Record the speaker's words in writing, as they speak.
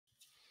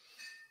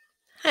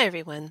Hi,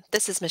 everyone.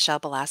 This is Michelle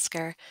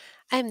Belasker.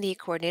 I'm the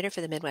coordinator for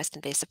the Midwest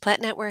Invasive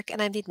Plant Network,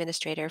 and I'm the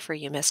administrator for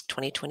UMISC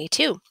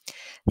 2022.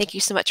 Thank you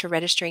so much for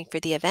registering for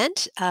the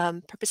event.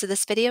 Purpose of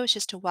this video is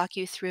just to walk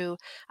you through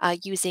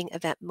using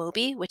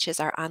EventMobi, which is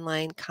our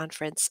online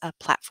conference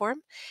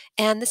platform.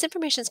 And this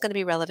information is going to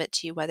be relevant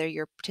to you whether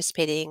you're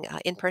participating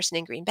in person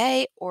in Green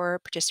Bay or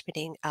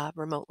participating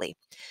remotely.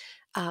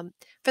 Um,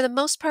 for the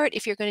most part,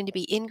 if you're going to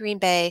be in Green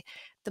Bay,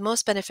 the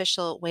most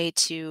beneficial way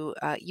to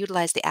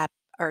utilize the app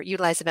or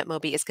utilize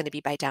EventMobi is going to be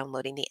by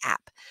downloading the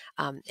app.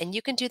 And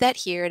you can do that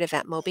here at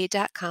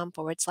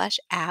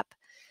eventmobi.com/app.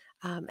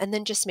 And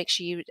then just make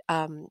sure you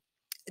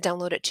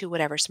download it to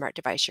whatever smart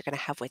device you're going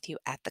to have with you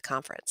at the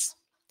conference.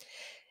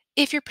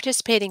 If you're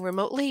participating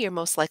remotely, you're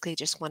most likely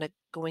just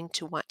going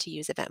to want to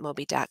use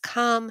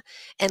eventmobi.com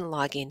and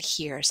log in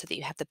here so that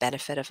you have the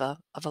benefit of a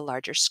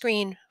larger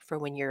screen for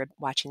when you're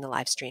watching the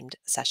live streamed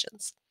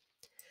sessions.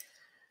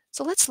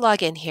 So let's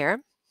log in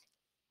here.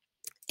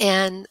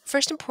 And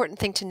first important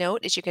thing to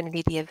note is you're going to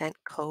need the event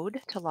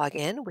code to log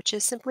in, which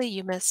is simply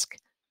UMISC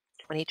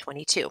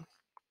 2022.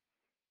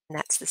 And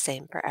that's the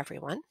same for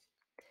everyone.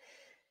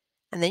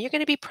 And then you're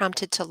going to be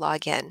prompted to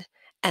log in.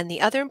 And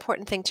the other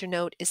important thing to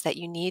note is that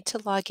you need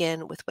to log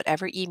in with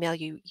whatever email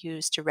you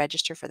use to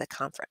register for the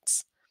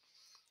conference.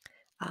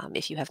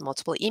 If you have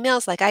multiple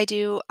emails like I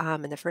do,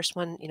 and the first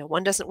one,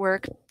 one doesn't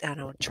work, I don't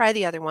know, try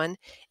the other one.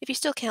 If you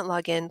still can't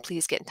log in,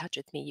 please get in touch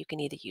with me. You can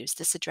either use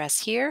this address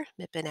here,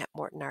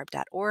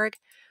 mipin@mortonarb.org,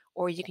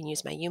 or you can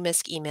use my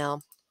UMISC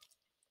email,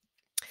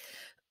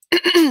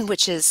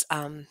 which is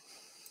uh,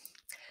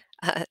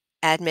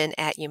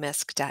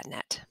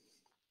 admin@umisc.net.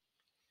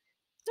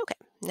 Okay,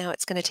 now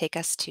it's going to take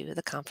us to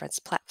the conference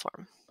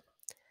platform.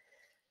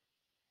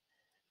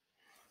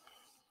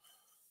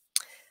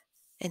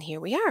 And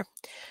here we are.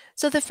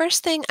 So the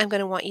first thing I'm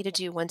going to want you to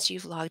do once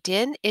you've logged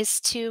in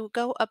is to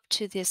go up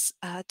to this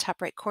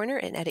top right corner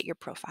and edit your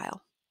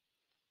profile.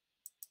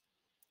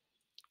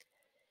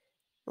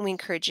 And we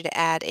encourage you to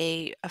add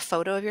a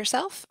photo of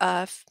yourself.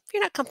 If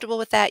you're not comfortable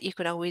with that, you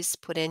could always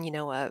put in,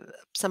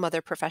 some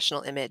other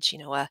professional image,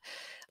 a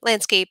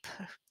landscape,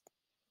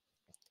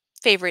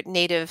 favorite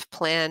native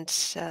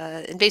plant,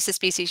 invasive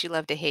species you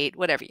love to hate,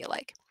 whatever you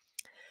like.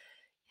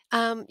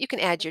 You can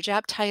add your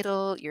job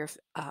title, your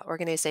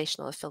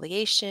organizational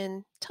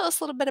affiliation. Tell us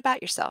a little bit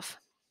about yourself.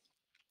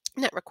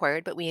 Not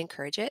required, but we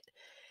encourage it.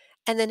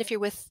 And then if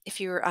you're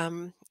at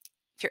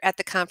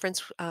the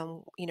conference,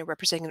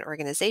 representing an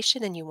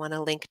organization and you want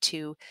to link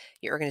to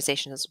your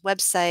organization's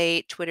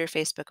website, Twitter,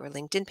 Facebook, or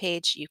LinkedIn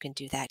page, you can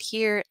do that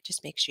here.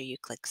 Just make sure you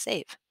click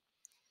Save.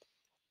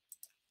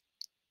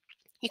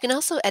 You can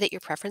also edit your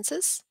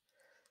preferences.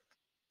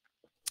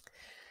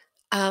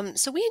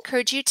 So we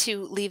encourage you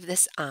to leave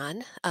this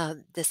on,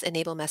 this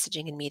enable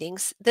messaging in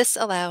meetings. This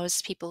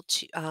allows people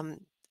to,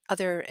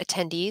 other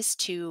attendees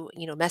to,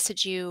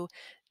 message you.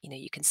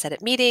 You can set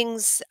up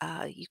meetings.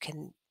 You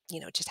can,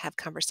 just have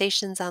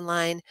conversations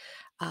online.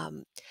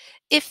 Um,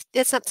 if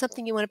it's not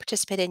something you want to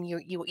participate in,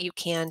 you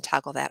can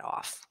toggle that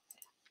off.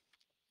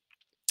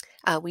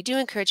 We do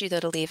encourage you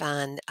though to leave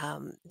on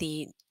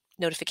the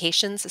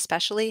notifications,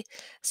 especially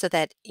so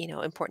that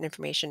important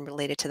information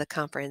related to the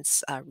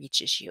conference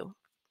reaches you.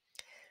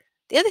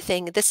 The other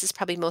thing, this is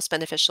probably most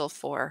beneficial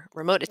for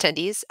remote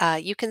attendees.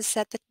 You can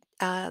set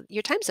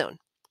your time zone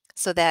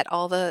so that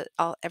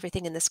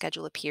everything in the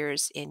schedule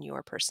appears in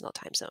your personal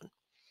time zone.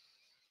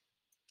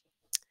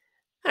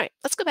 All right,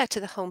 let's go back to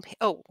the home page.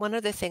 Oh, one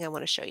other thing I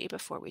want to show you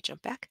before we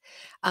jump back.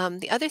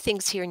 The other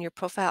things here in your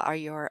profile are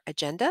your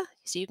agenda.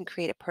 So you can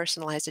create a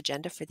personalized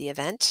agenda for the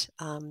event.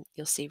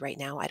 You'll see right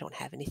now I don't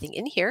have anything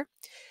in here,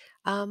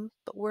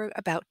 but we're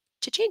about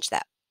to change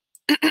that.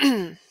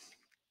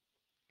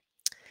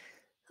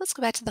 Let's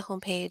go back to the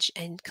home page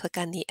and click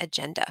on the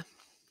agenda.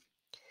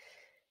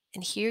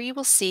 And here you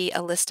will see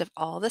a list of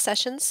all the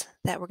sessions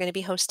that we're going to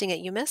be hosting at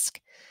UMISC.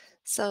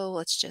 So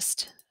let's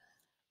just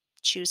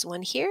choose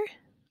one here.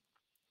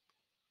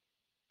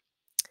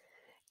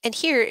 And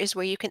here is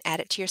where you can add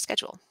it to your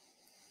schedule.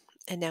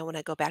 And now when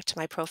I go back to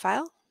my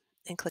profile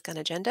and click on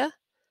agenda,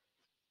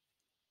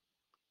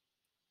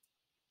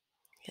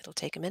 it'll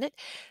take a minute.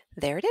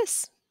 There it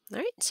is. All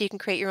right, so you can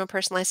create your own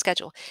personalized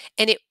schedule.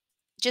 And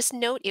just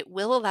note it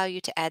will allow you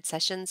to add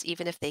sessions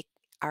even if they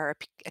are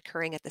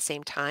occurring at the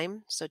same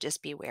time. So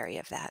just be wary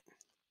of that.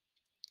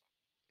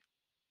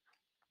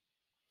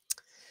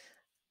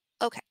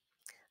 Okay,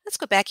 let's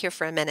go back here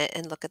for a minute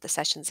and look at the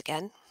sessions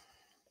again.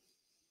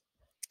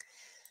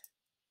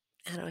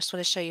 And I just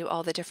want to show you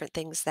all the different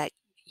things that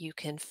you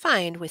can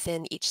find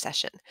within each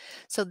session.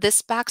 So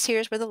this box here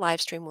is where the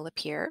live stream will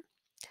appear.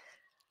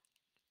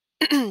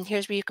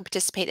 Here's where you can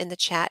participate in the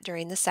chat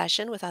during the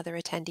session with other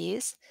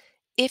attendees.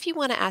 If you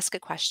want to ask a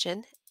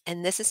question,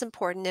 and this is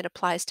important, it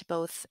applies to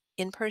both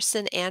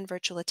in-person and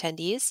virtual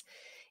attendees.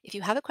 If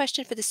you have a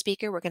question for the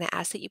speaker, we're going to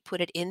ask that you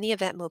put it in the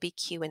EventMobi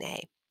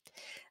Q&A.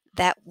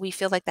 That we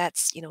feel like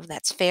that's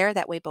fair.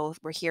 That way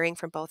we're hearing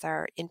from both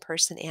our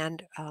in-person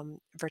and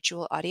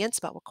virtual audience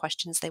about what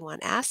questions they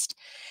want asked.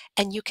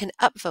 And you can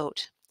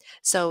upvote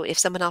So if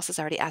someone else has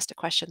already asked a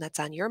question that's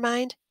on your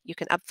mind, you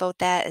can upvote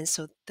that. And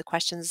so the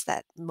questions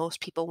that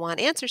most people want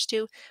answers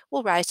to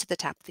will rise to the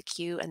top of the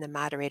queue and the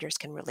moderators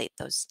can relay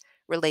those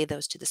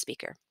to the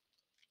speaker.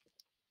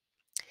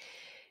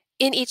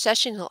 In each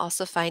session, you'll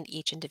also find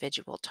each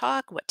individual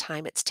talk, what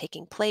time it's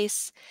taking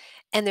place,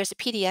 and there's a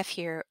PDF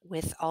here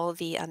with all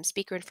the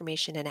speaker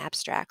information and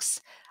abstracts.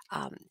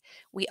 Um,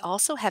 we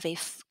also have a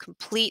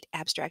complete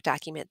abstract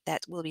document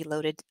that will be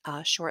loaded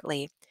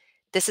shortly.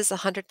 This is a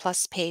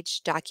 100+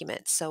 page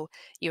document, so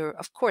you're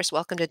of course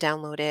welcome to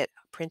download it,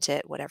 print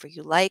it, whatever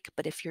you like.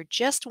 But if you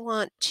just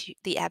want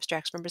the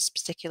abstracts from this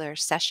particular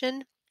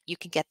session, you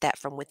can get that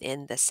from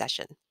within this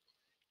session.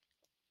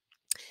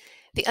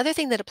 The other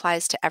thing that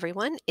applies to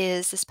everyone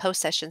is this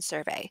post-session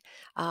survey.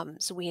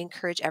 So we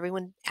encourage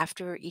everyone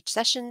after each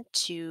session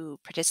to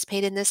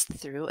participate in this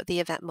through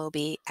the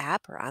EventMobi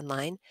app or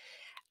online.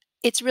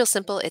 It's real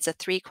simple. It's a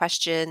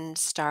 3-question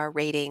star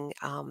rating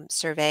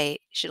survey.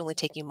 It should only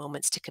take you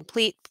moments to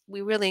complete. We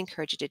really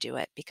encourage you to do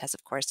it because,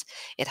 of course,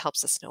 it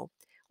helps us know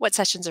what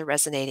sessions are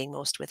resonating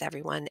most with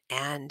everyone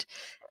and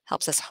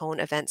helps us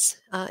hone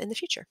events in the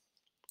future.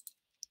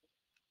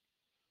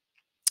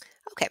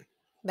 Okay,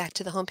 back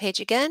to the homepage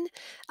again.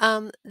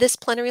 This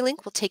plenary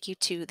link will take you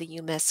to the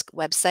UMISC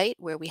website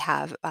where we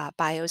have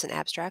bios and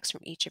abstracts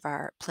from each of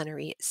our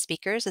plenary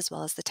speakers as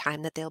well as the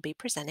time that they'll be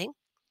presenting.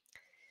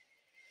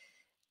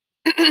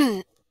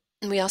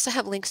 We also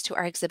have links to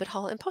our exhibit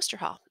hall and poster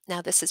hall.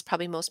 Now, this is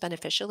probably most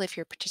beneficial if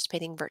you're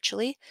participating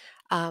virtually.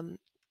 Um,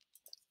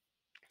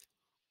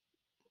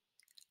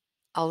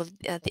 all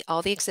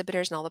the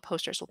exhibitors and all the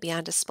posters will be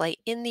on display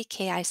in the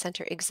KI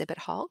Center exhibit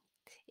hall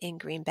in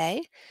Green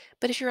Bay.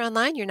 But if you're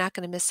online, you're not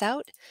going to miss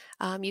out.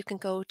 You can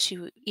go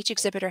to each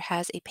exhibitor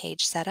has a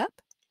page set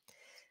up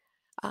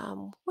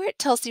where it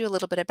tells you a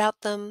little bit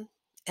about them.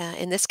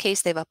 In this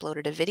case, they've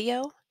uploaded a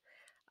video.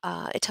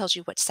 It tells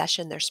you what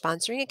session they're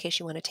sponsoring in case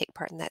you want to take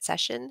part in that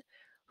session,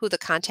 who the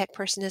contact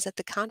person is at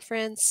the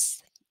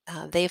conference.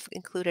 They've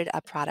included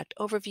a product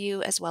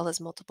overview as well as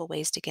multiple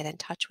ways to get in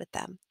touch with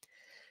them.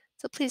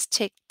 So please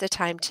take the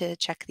time to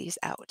check these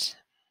out.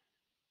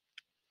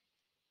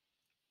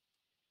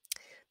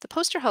 The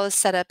poster hall is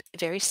set up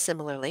very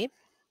similarly.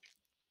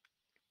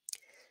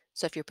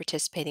 So if you're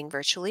participating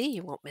virtually,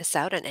 you won't miss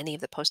out on any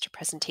of the poster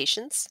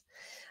presentations.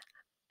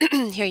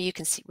 Here you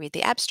can read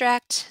the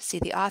abstract, see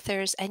the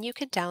authors, and you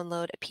can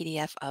download a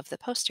PDF of the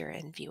poster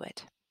and view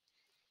it.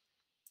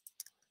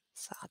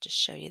 So I'll just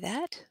show you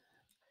that.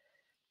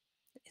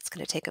 It's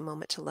going to take a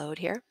moment to load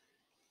here.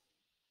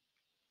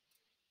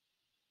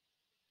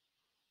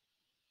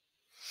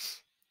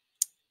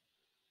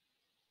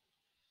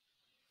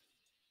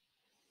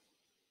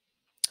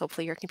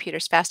 Hopefully your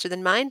computer's faster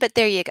than mine, but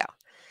there you go.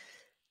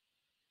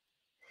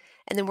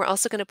 And then we're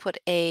also going to put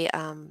the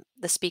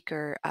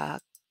speaker,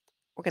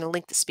 we're going to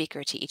link the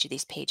speaker to each of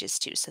these pages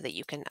too, so that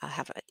you can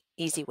have an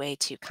easy way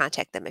to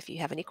contact them if you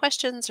have any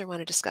questions or want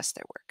to discuss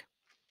their work.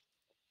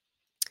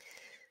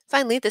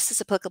 Finally, this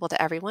is applicable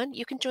to everyone.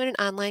 You can join an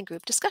online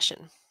group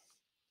discussion.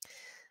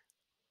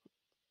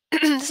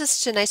 This is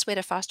such a nice way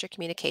to foster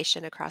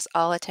communication across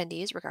all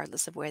attendees,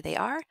 regardless of where they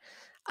are.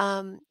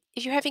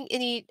 If you're having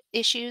any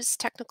issues,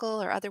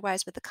 technical or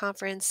otherwise, with the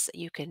conference,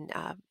 you can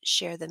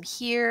share them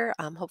here.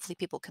 Hopefully,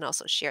 people can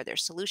also share their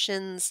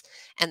solutions,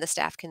 and the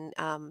staff can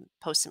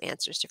post some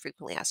answers to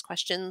frequently asked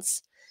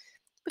questions.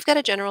 We've got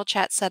a general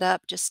chat set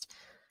up. Just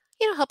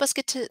help us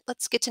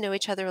let's get to know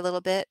each other a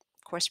little bit.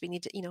 Of course, we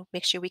need to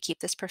make sure we keep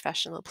this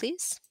professional,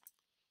 please.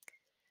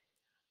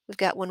 We've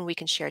got one where we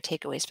can share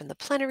takeaways from the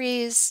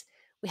plenaries.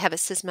 We have a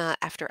SISMA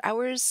after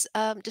hours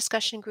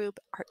discussion group.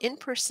 Our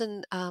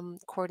in-person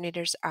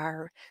coordinators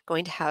are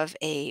going to have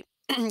a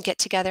get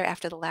together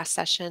after the last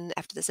session,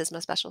 after the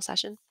SISMA special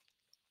session.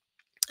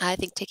 I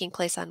think taking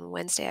place on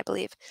Wednesday, I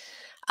believe.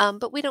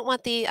 But we don't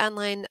want the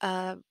online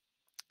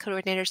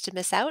coordinators to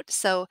miss out.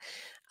 So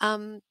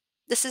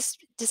this is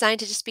designed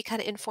to just be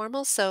kind of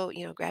informal. So,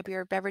 grab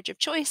your beverage of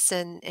choice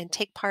and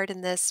take part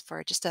in this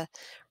for just a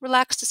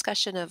relaxed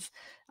discussion of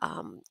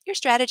your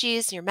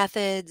strategies, your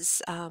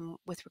methods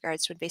with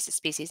regards to invasive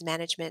species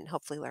management, and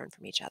hopefully learn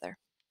from each other.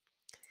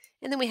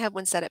 And then we have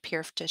one set up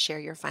here to share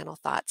your final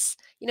thoughts.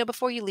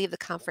 Before you leave the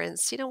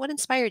conference, what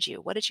inspired you?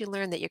 What did you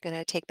learn that you're going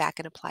to take back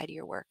and apply to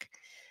your work?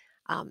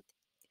 Um,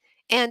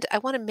 and I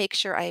want to make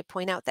sure I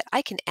point out that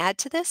I can add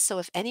to this. So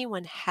if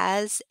anyone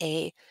has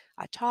a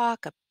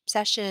talk, a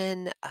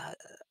session,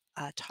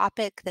 a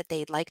topic that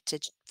they'd like to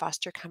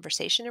foster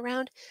conversation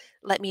around,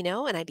 let me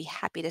know and I'd be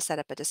happy to set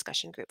up a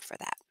discussion group for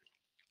that.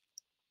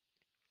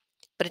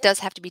 But it does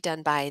have to be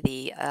done by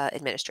the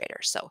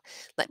administrator. So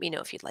let me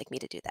know if you'd like me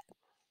to do that.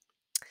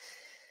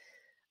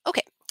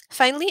 Okay.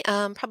 Finally,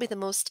 probably the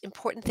most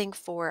important thing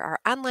for our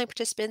online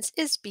participants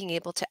is being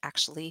able to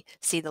actually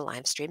see the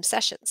live stream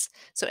sessions.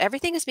 So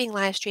everything is being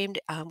live streamed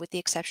with the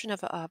exception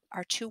of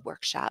our 2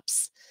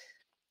 workshops.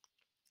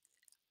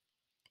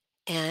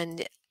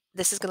 And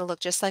this is going to look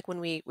just like when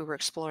we were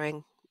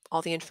exploring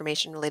all the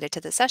information related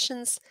to the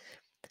sessions.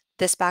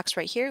 This box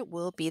right here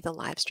will be the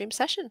live stream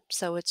session.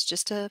 So it's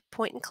just a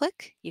point and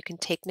click. You can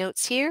take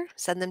notes here,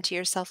 send them to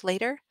yourself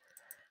later,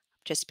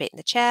 participate in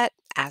the chat.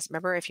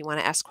 Remember, if you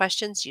want to ask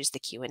questions, use the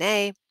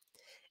Q&A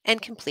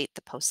and complete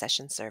the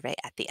post-session survey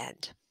at the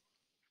end.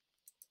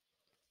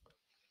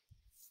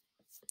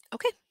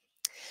 Okay.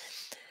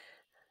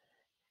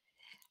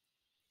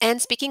 And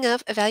speaking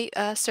of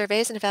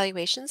surveys and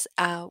evaluations,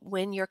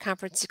 when your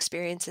conference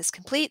experience is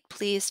complete,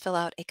 please fill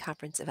out a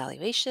conference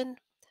evaluation.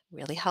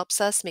 Really helps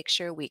us make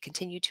sure we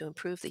continue to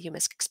improve the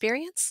UMISC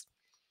experience.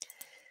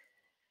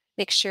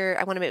 Make sure,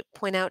 I want to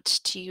point out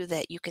to you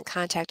that you can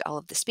contact all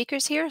of the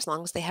speakers here as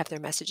long as they have their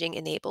messaging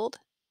enabled.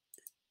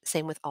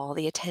 Same with all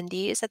the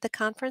attendees at the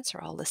conference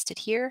are all listed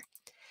here.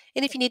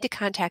 And if you need to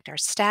contact our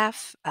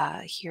staff,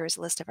 here's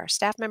a list of our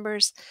staff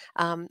members.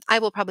 I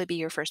will probably be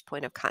your first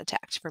point of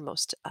contact for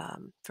most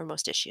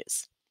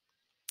issues.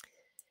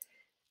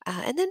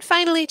 And then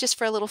finally, just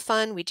for a little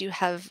fun, we do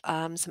have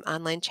some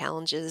online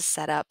challenges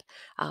set up.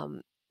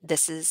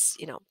 This is,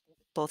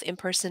 both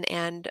in-person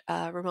and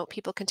remote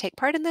people can take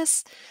part in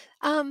this.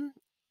 Um,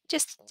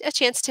 just a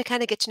chance to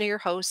kind of get to know your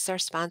hosts, our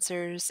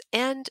sponsors,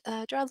 and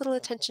draw a little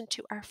attention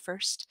to our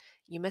first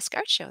UMISC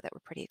art show that we're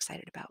pretty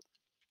excited about.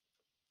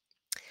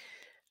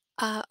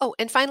 Oh,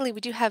 and finally, we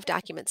do have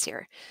documents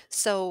here.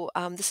 So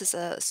this is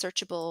a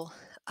searchable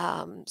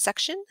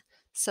section.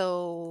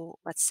 So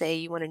let's say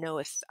you want to know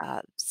if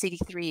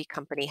CD3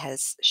 company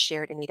has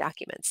shared any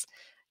documents.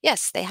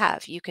 Yes, they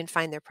have. You can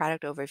find their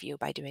product overview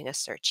by doing a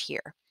search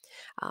here.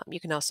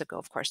 You can also go,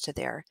 of course, to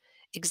their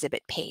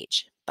exhibit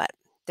page, but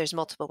there's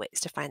multiple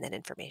ways to find that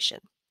information.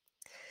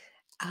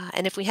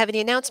 And if we have any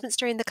announcements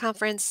during the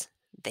conference,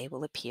 they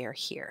will appear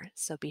here.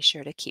 So be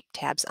sure to keep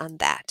tabs on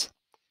that.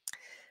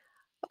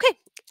 Okay,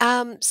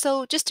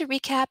 so just to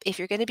recap, if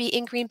you're going to be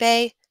in Green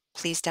Bay,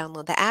 please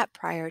download the app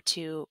prior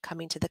to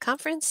coming to the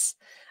conference.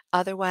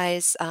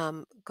 Otherwise,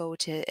 go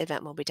to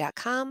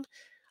eventmobi.com,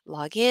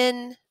 log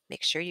in,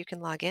 make sure you can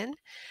log in,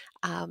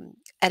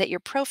 edit your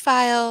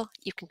profile.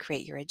 You can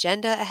create your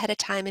agenda ahead of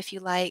time if you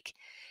like,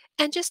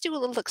 and just do a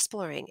little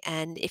exploring.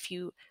 And if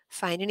you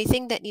find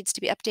anything that needs to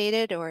be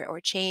updated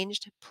or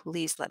changed,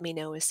 please let me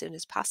know as soon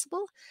as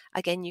possible.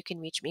 Again, you can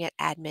reach me at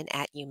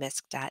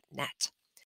admin@umisc.net.